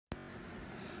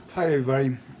Hi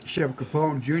everybody, Chef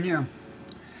Capone Jr.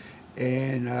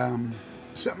 And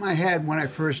something I had when I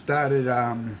first started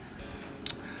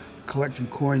collecting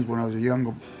coins when I was a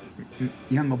younger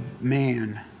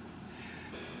man.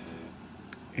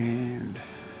 And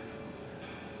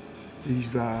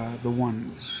these are the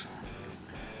ones: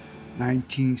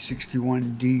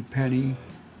 1961 D penny,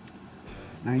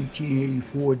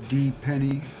 1984 D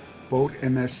penny, both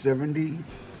MS-70,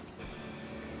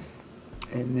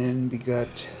 and then we got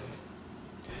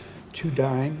 2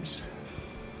 dimes.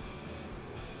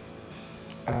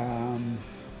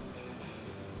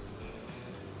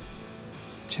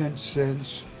 10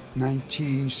 cents,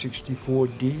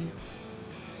 1964D,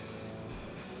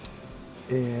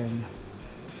 and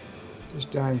this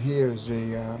dime here is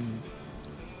a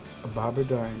Baba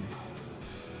dime.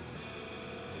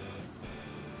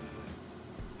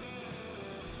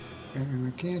 And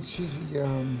I can't see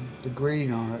the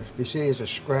grading on it. They say there's a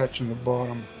scratch in the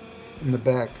bottom, in the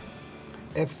back.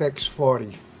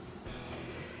 FX40.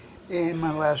 And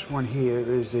my last one here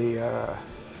is it's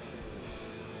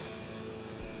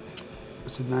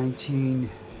a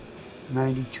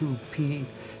 1992 P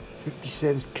 50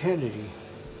 cents Kennedy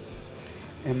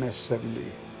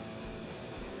MS-70.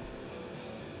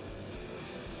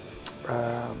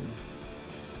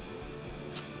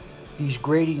 These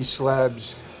grading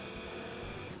slabs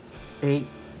ain't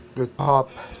the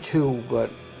top two, but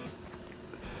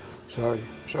sorry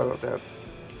about that.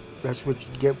 That's what you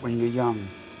get when you're young.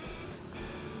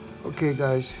 Okay,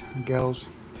 guys and gals,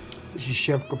 this is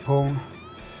Chef Capone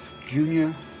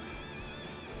Jr.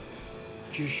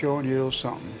 Just showing you a little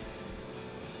something.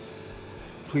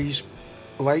 Please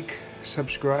like,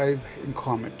 subscribe, and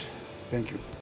comment. Thank you.